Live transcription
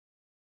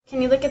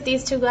Can you look at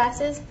these two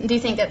glasses? Do you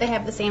think that they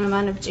have the same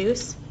amount of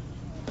juice?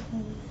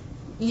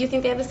 You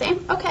think they have the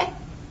same? Okay.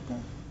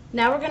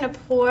 Now we're going to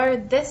pour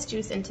this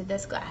juice into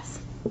this glass.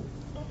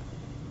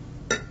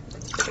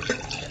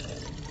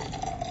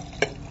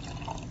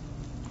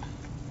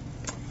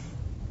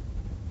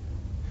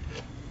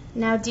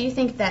 Now, do you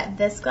think that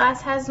this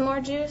glass has more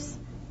juice,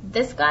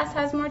 this glass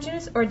has more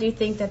juice, or do you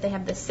think that they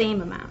have the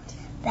same amount?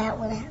 That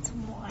one has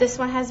more. This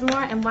one has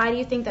more, and why do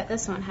you think that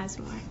this one has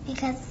more?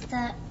 Because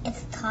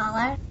it's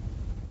taller.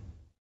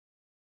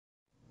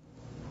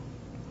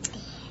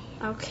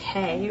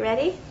 Okay, you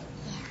ready?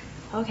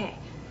 Yeah. Okay.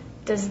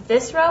 Does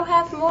this row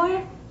have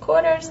more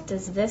quarters?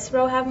 Does this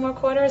row have more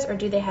quarters, or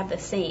do they have the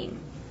same?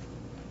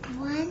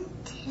 1,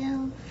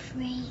 2,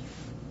 3.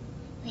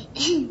 Wait.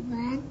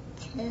 1,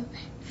 2,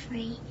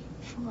 3,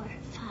 4,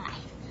 5.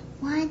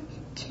 1,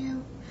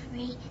 2,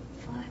 3,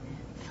 4, 5.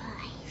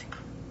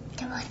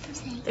 They're both the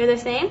same. They're the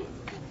same?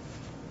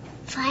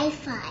 5,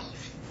 5.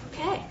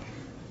 Okay.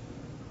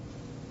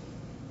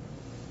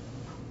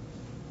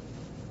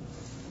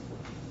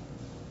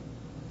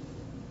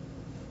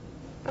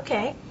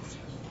 Okay.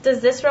 Does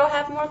this row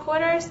have more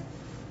quarters?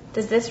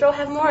 Does this row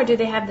have more, or do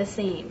they have the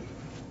same?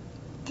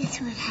 This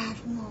one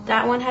has more.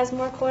 That one has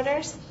more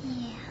quarters?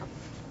 Yeah.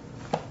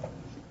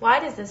 Why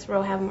does this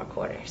row have more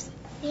quarters?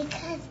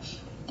 Because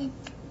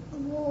it's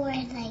more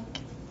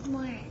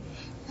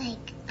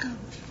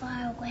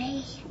far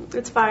away.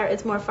 It's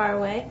more far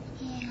away?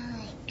 Yeah,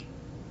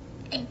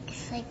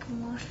 it's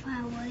more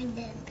far away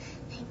than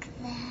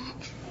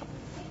that.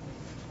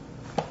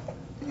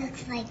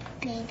 Looks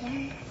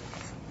bigger.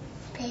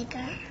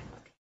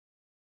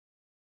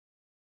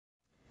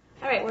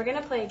 All right, we're going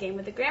to play a game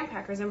with the graham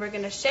crackers, and we're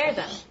going to share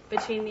them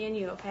between me and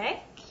you,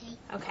 okay?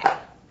 Okay.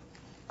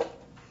 Okay.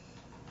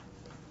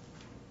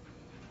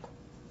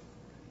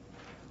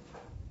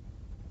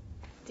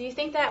 Do you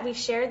think that we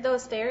shared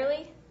those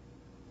fairly?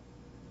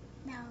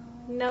 No.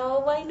 No,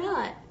 why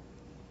not?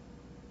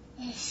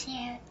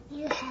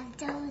 You have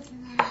those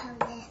and I have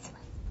this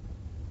one.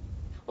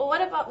 Well,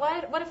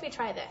 what if we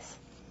try this?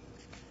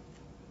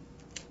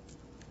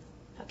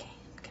 Okay,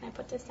 can I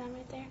put this down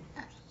right there?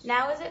 Okay.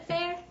 Now is it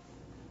fair?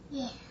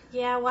 Yeah.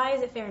 Yeah, why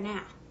is it fair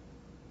now?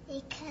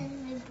 Because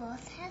we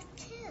both have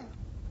two.